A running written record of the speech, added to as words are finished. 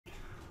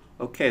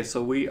Okay,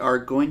 so we are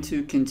going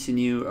to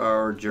continue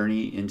our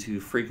journey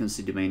into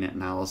frequency domain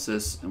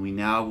analysis, and we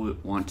now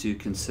want to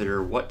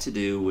consider what to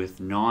do with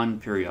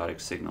non-periodic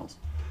signals.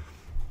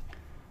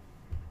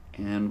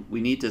 And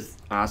we need to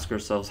ask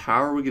ourselves,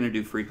 how are we going to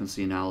do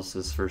frequency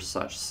analysis for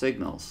such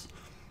signals?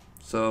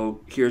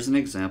 So here's an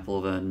example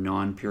of a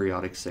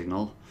non-periodic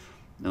signal.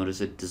 Notice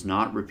it does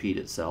not repeat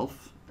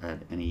itself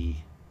at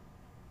any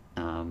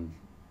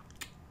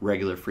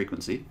regular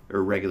frequency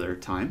or regular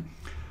time.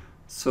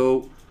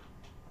 So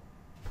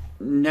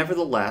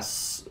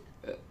nevertheless,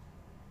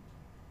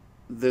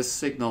 this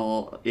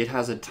signal, it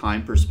has a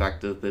time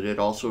perspective, but it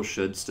also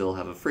should still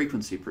have a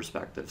frequency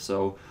perspective.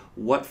 So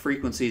what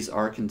frequencies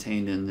are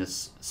contained in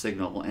this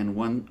signal, and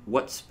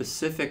what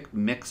specific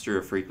mixture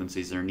of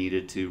frequencies are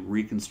needed to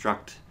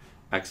reconstruct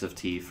x of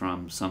t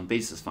from some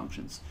basis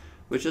functions,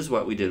 which is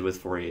what we did with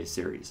Fourier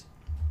series.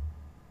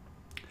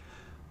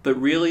 But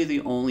really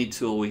the only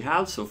tool we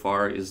have so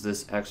far is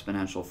this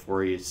exponential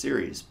Fourier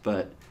series.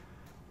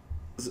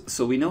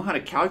 So we know how to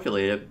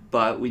calculate it,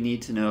 but we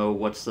need to know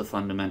what's the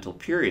fundamental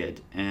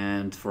period.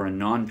 And for a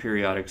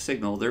non-periodic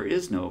signal, there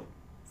is no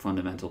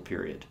fundamental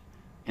period,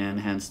 and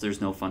hence there's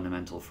no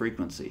fundamental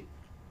frequency.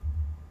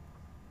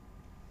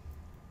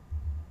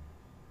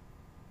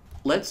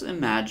 Let's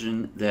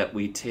imagine that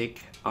we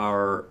take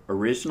our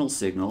original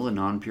signal, the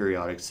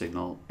non-periodic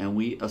signal, and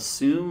we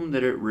assume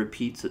that it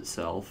repeats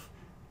itself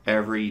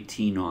every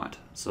t0.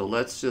 So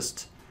let's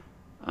just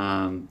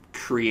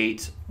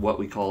create what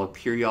we call a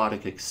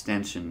periodic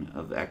extension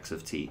of x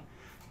of t.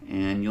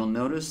 And you'll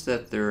notice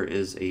that there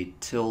is a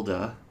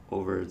tilde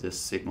over this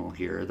signal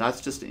here. That's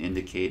just to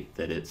indicate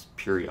that it's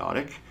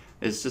periodic.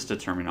 It's just a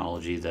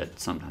terminology that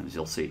sometimes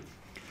you'll see.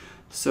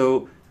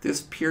 So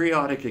this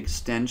periodic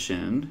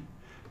extension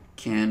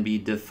can be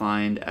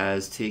defined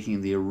as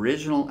taking the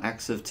original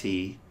x of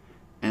t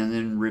and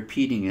then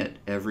repeating it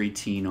every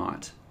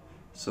t0.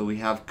 So we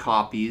have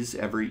copies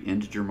every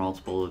integer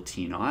multiple of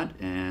t0,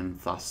 and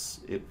thus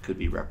it could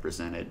be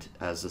represented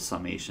as a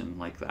summation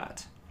like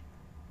that.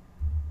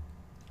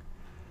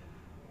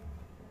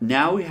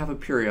 Now we have a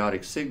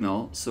periodic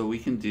signal, so we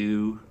can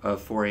do a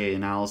Fourier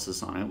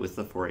analysis on it with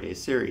the Fourier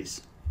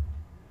series.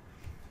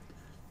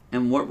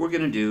 And what we're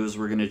going to do is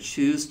we're going to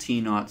choose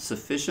t0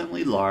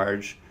 sufficiently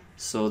large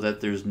so that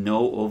there's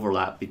no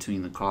overlap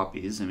between the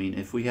copies. I mean,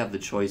 if we have the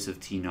choice of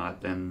t0,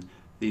 then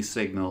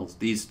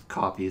these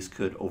copies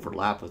could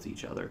overlap with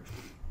each other.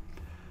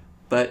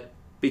 But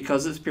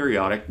because it's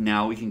periodic,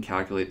 now we can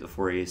calculate the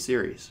Fourier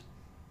series.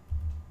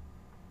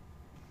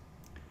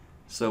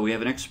 So we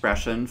have an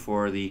expression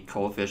for the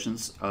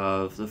coefficients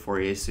of the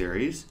Fourier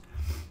series.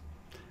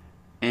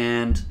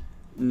 And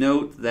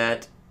note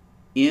that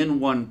in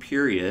one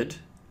period,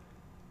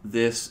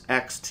 this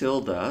x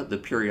tilde, the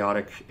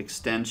periodic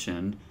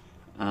extension,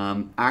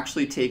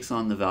 actually takes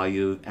on the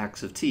value of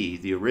x of t,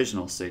 the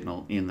original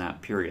signal, in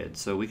that period.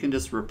 So we can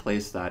just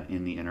replace that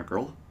in the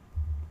integral.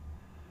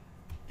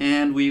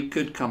 And we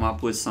could come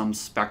up with some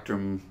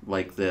spectrum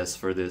like this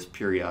for this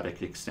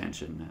periodic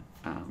extension,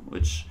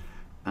 which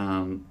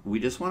we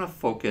just want to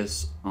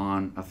focus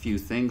on a few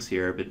things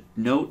here. But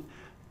note,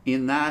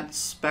 in that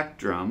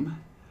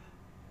spectrum,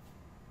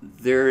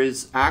 there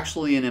is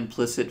actually an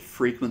implicit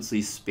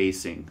frequency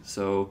spacing.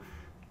 So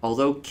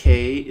although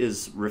k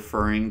is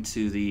referring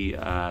to the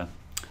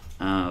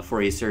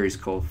Fourier series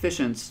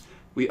coefficients,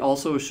 we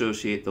also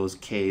associate those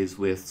k's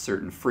with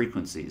certain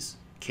frequencies,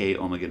 k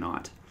omega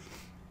naught.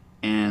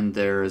 And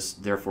there's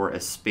therefore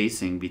a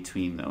spacing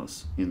between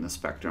those in the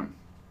spectrum,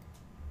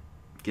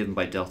 given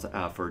by delta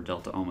f or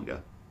delta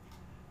omega.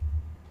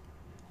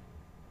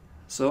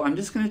 So I'm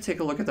just going to take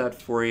a look at that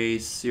Fourier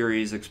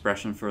series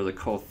expression for the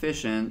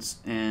coefficients,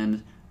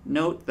 and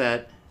note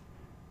that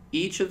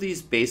each of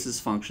these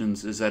basis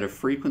functions is at a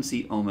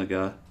frequency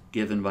omega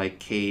given by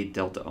k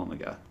delta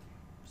omega.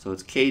 So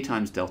it's k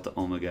times delta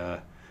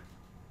omega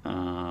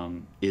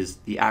is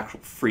the actual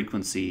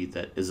frequency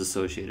that is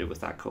associated with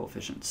that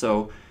coefficient.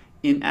 So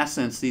in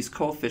essence, these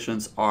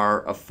coefficients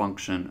are a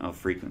function of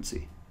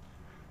frequency.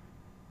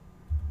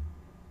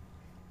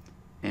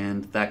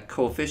 And that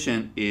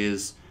coefficient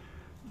is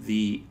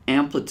the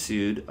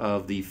amplitude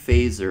of the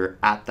phasor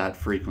at that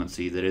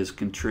frequency that is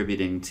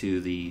contributing to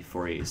the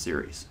Fourier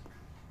series.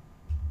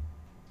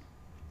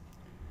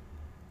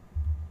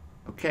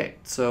 Okay,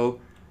 so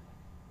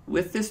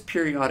with this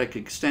periodic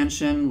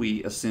extension,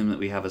 we assume that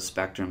we have a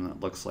spectrum that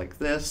looks like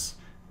this.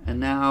 And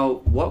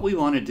now what we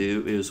want to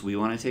do is we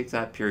want to take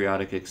that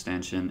periodic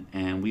extension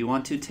and we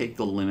want to take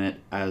the limit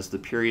as the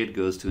period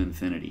goes to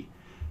infinity.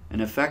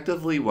 And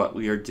effectively what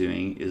we are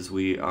doing is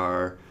we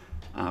are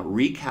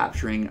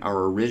recapturing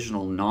our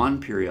original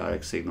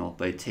non-periodic signal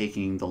by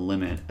taking the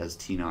limit as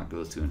t0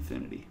 goes to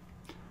infinity.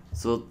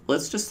 So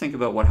let's just think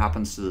about what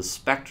happens to the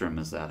spectrum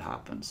as that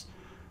happens.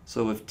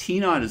 So if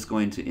t0 is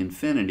going to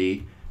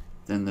infinity,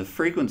 then the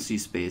frequency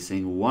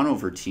spacing 1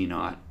 over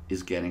t0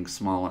 is getting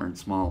smaller and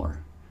smaller.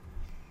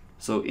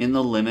 So in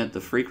the limit,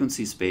 the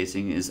frequency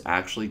spacing is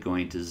actually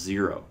going to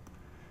 0.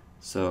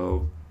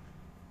 So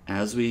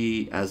as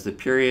the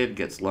period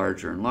gets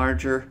larger and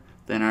larger,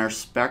 then our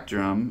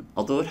spectrum,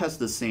 although it has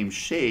the same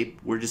shape,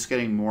 we're just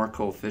getting more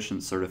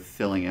coefficients sort of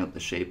filling out the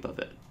shape of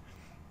it.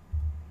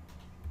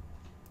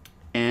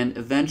 And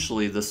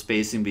eventually the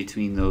spacing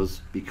between those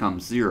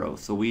becomes 0.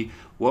 So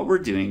what we're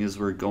doing is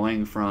we're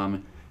going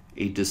from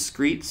a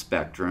discrete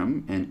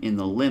spectrum, and in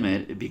the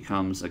limit it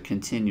becomes a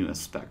continuous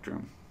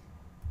spectrum.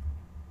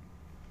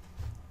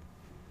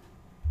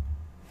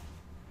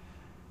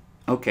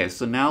 Okay,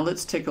 so now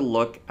let's take a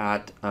look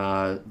at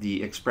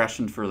the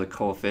expression for the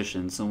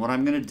coefficients, and what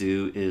I'm going to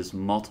do is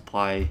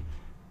multiply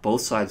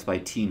both sides by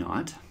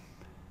t0.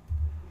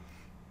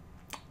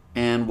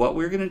 And what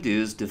we're going to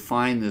do is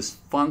define this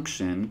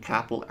function,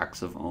 capital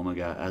X of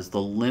omega, as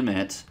the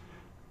limit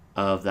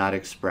of that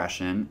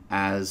expression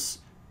as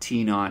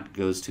t0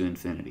 goes to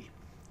infinity.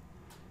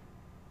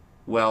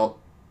 Well,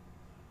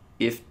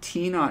 if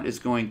t0 is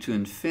going to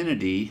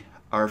infinity,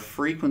 our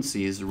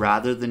frequencies,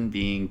 rather than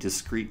being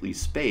discretely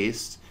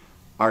spaced,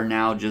 are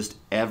now just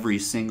every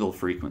single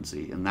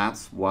frequency. And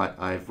that's what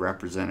I've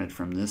represented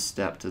from this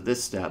step to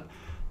this step,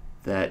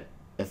 that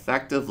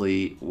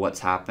effectively what's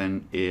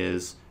happened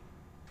is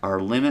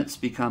our limits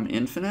become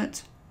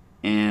infinite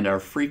and our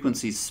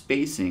frequency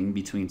spacing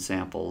between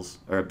samples,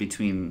 or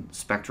between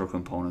spectral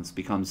components,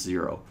 becomes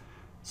 0.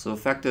 So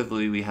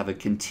effectively we have a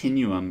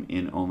continuum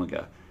in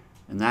omega,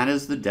 and that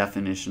is the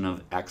definition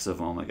of X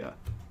of omega.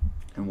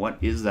 And what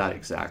is that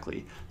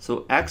exactly?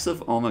 So X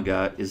of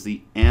omega is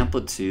the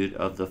amplitude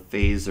of the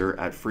phasor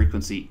at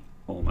frequency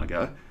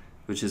omega,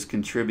 which is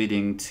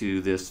contributing to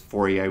this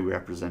Fourier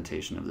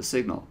representation of the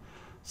signal.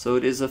 So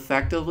it is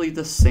effectively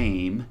the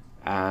same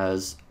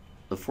as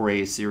the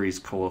Fourier series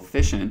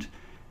coefficient.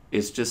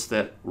 It's just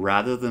that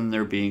rather than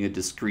there being a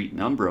discrete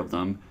number of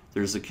them,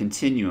 there's a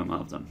continuum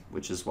of them,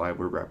 which is why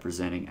we're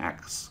representing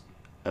X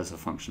as a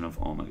function of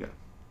omega.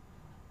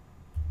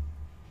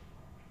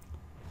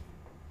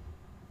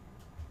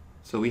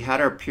 So we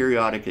had our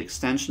periodic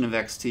extension of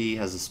xt,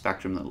 has a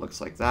spectrum that looks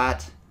like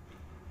that.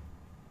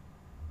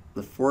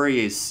 The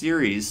Fourier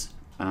series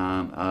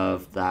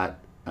of that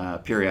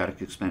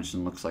periodic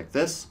expansion looks like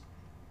this.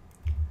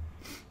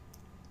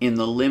 In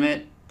the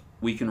limit,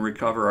 we can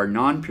recover our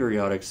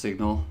non-periodic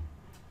signal,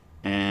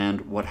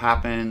 and what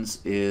happens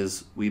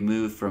is we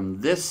move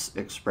from this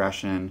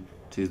expression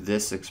to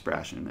this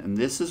expression, and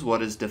this is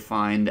what is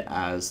defined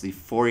as the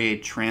Fourier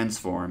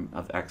transform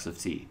of x of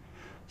t.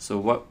 So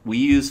what we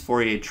use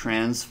Fourier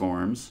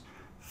transforms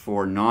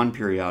for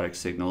non-periodic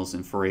signals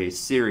and Fourier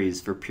series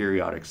for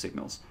periodic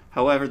signals.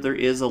 However, there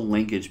is a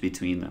linkage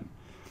between them.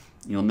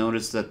 You'll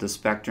notice that the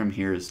spectrum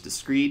here is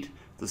discrete,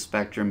 the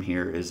spectrum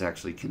here is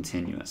actually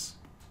continuous.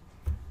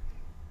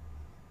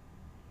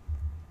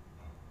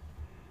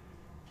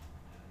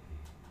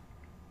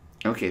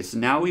 Okay, so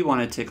now we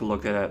want to take a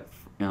look at it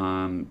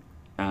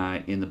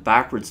in the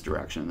backwards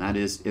direction. That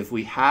is, if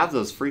we have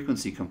those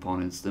frequency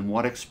components, then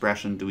what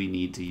expression do we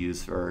need to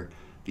use for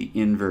the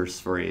inverse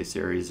Fourier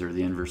series, or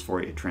the inverse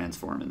Fourier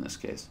transform in this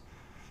case?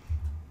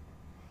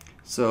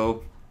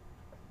 So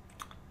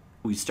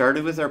we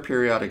started with our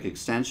periodic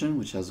extension,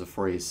 which has a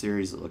Fourier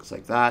series that looks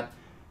like that.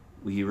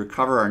 We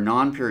recover our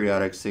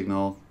non-periodic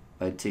signal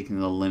by taking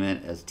the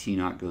limit as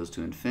t0 goes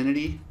to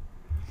infinity.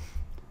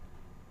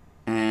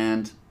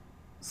 And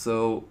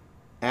so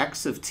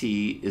x of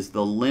t is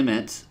the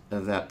limit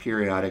of that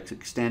periodic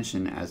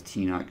extension as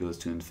t0 goes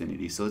to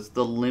infinity. So it's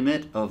the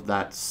limit of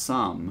that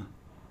sum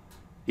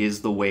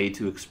is the way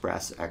to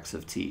express x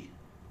of t.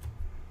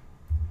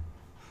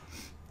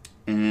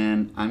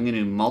 And I'm going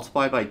to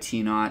multiply by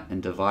t0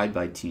 and divide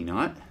by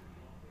t0.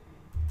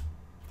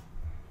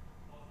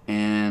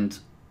 And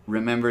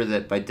remember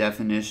that by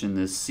definition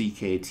this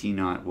ck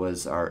t0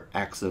 was our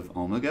x of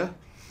omega.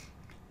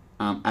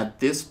 At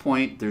this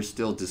point there's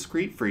still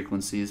discrete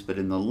frequencies, but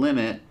in the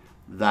limit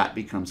that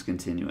becomes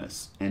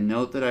continuous. And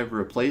note that I've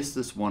replaced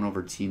this 1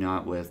 over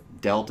t0 with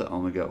delta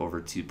omega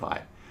over 2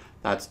 pi.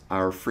 That's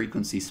our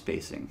frequency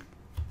spacing.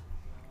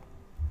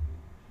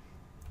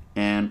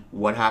 And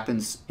what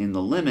happens in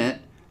the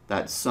limit,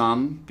 that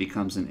sum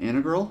becomes an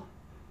integral.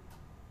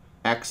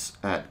 X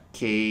at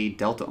k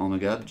delta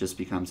omega just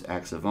becomes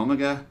x of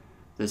omega.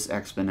 This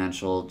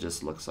exponential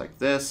just looks like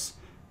this.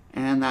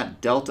 And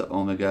that delta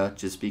omega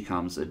just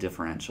becomes a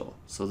differential.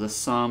 So the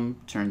sum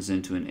turns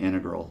into an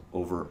integral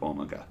over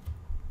omega.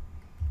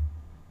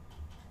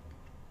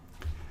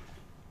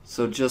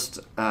 So just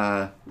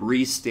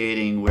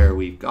restating where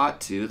we've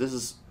got to, this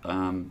is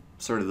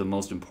sort of the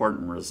most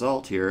important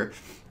result here,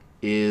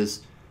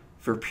 is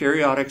for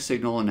periodic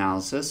signal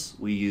analysis,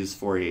 we use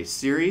Fourier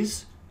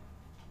series,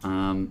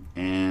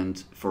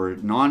 and for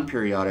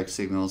non-periodic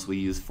signals, we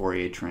use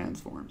Fourier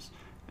transforms.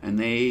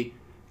 And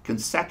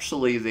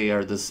conceptually, they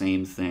are the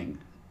same thing.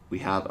 We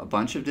have a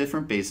bunch of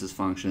different basis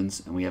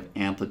functions, and we have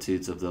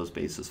amplitudes of those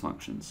basis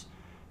functions.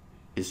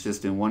 It's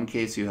just in one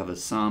case you have a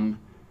sum,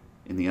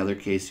 in the other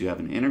case you have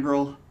an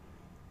integral,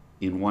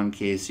 in one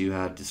case you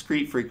have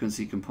discrete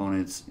frequency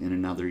components, in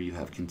another you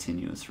have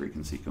continuous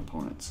frequency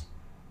components.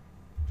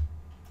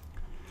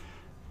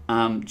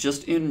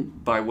 Just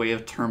by way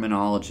of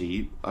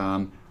terminology,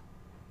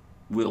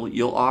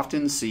 you'll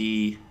often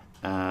see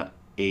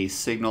a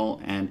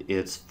signal and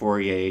its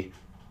Fourier,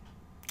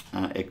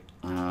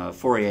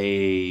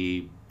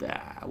 Fourier,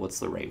 what's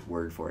the right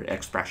word for it,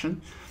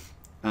 expression,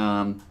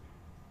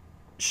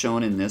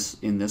 shown in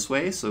this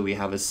way. So we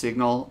have a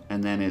signal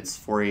and then its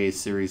Fourier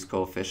series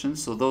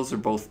coefficients. So those are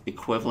both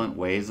equivalent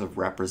ways of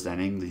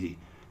representing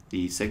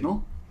the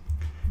signal.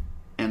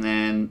 And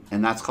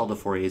that's called a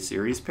Fourier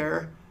series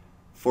pair.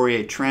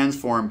 Fourier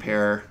transform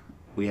pair,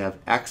 we have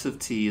x of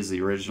t is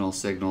the original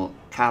signal,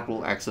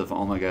 capital X of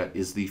omega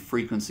is the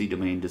frequency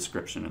domain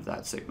description of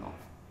that signal.